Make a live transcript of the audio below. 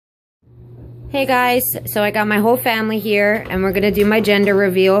Hey guys, so I got my whole family here and we're gonna do my gender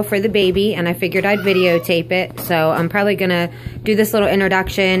reveal for the baby, and I figured I'd videotape it. So I'm probably gonna do this little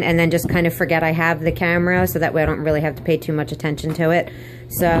introduction and then just kind of forget I have the camera so that way I don't really have to pay too much attention to it.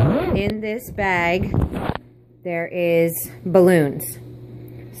 So in this bag there is balloons.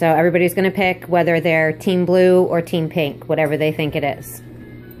 So everybody's gonna pick whether they're team blue or team pink, whatever they think it is.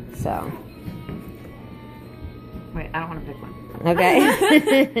 So. Wait, I don't want to pick one.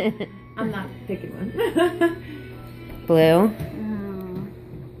 Okay. I'm not picking one. Blue.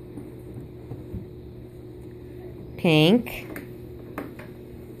 Pink.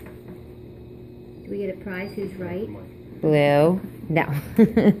 Do we get a prize? Who's right? Blue. No.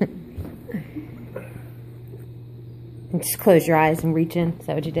 Just close your eyes and reach in. Is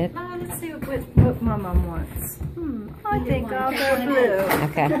that what you did? Let's see what my mom wants. I think I'll go blue.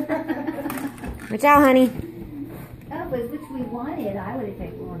 Okay. Watch out, honey. Oh, but which we wanted, I would have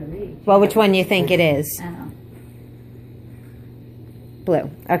taken one of each. Well, which one you think it is?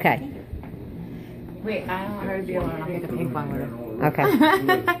 Blue. Okay. Wait, I don't want her to be alone. I'll pick a pink one with her. Okay.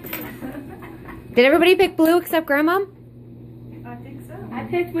 Did everybody pick blue except Grandma? I think so. I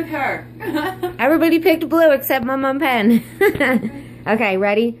picked with her. Everybody picked blue except Mom and Pen. Okay,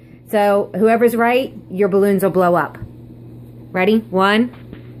 ready? So whoever's right, your balloons will blow up. Ready? 1,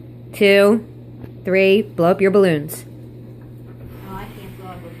 2, 3. Blow up your balloons. Oh, I can't blow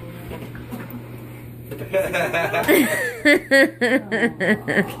up a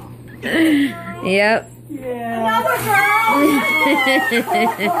balloon. Yep. Yeah. Another girl!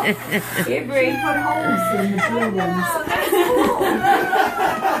 Avery put holes in the blue ones.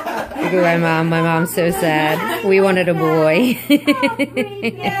 Look at my mom. My mom's so sad. We wanted a boy.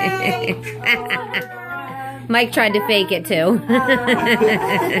 Mike tried to fake it too.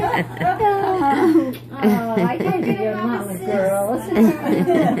 I told you you're a mama's girls.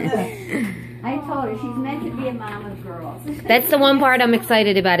 I told her she's meant to be a mama's girls. That's the one part I'm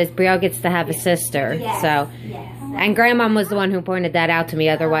excited about, is Brielle gets to have a sister. Yes, So, yes. and Grandma was the one who pointed that out to me.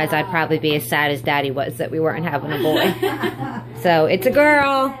 Otherwise, I'd probably be as sad as Daddy was that we weren't having a boy. So it's a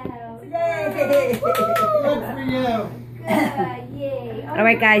girl. Good for you. Good, yay. All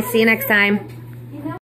right, guys. See you next time.